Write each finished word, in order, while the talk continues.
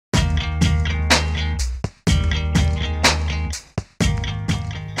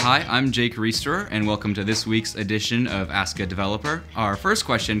Hi, I'm Jake Restorer, and welcome to this week's edition of Ask a Developer. Our first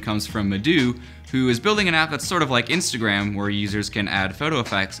question comes from Madhu, who is building an app that's sort of like Instagram, where users can add photo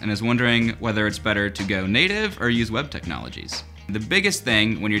effects, and is wondering whether it's better to go native or use web technologies. The biggest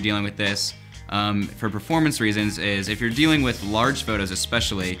thing when you're dealing with this, for performance reasons, is if you're dealing with large photos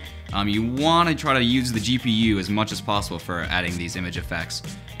especially, you want to try to use the GPU as much as possible for adding these image effects.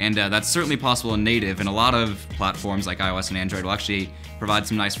 And that's certainly possible in native, and a lot of platforms like iOS and Android will actually provide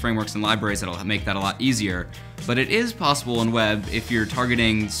some nice frameworks and libraries that'll make that a lot easier. But it is possible in web if you're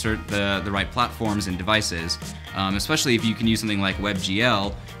targeting the right platforms and devices, especially if you can use something like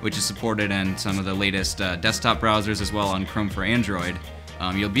WebGL, which is supported in some of the latest desktop browsers as well on Chrome for Android.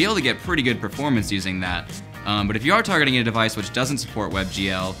 You'll be able to get pretty good performance using that. But if you are targeting a device which doesn't support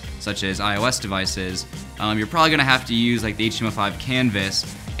WebGL, such as iOS devices, you're probably going to have to use like the HTML5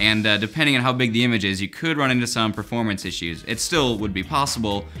 canvas, and depending on how big the image is, you could run into some performance issues. It still would be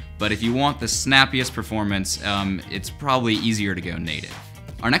possible, but if you want the snappiest performance, it's probably easier to go native.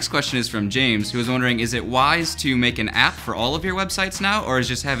 Our next question is from James, who is wondering, is it wise to make an app for all of your websites now, or is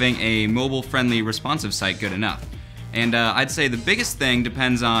just having a mobile-friendly responsive site good enough? And I'd say the biggest thing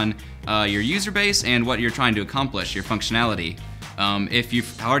depends on your user base and what you're trying to accomplish, your functionality. If you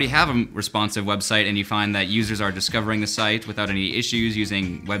already have a responsive website and you find that users are discovering the site without any issues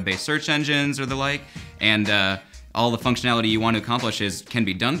using web-based search engines or the like, and all the functionality you want to accomplish can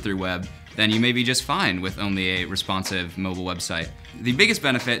be done through web, then you may be just fine with only a responsive mobile website. The biggest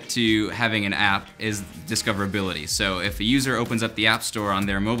benefit to having an app is discoverability. So if a user opens up the App Store on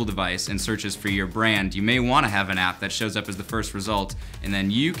their mobile device and searches for your brand, you may want to have an app that shows up as the first result, and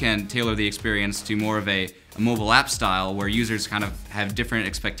then you can tailor the experience to more of a mobile app style where users kind of have different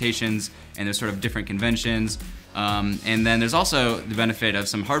expectations and there's sort of different conventions. And then there's also the benefit of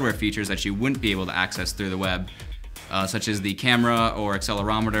some hardware features that you wouldn't be able to access through the web. Such as the camera or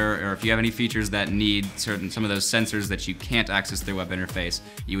accelerometer, or if you have any features that need some of those sensors that you can't access through web interface,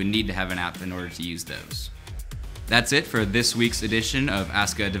 you would need to have an app in order to use those. That's it for this week's edition of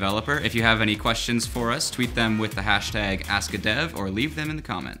Ask a Developer. If you have any questions for us, tweet them with the hashtag AskADev or leave them in the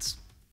comments.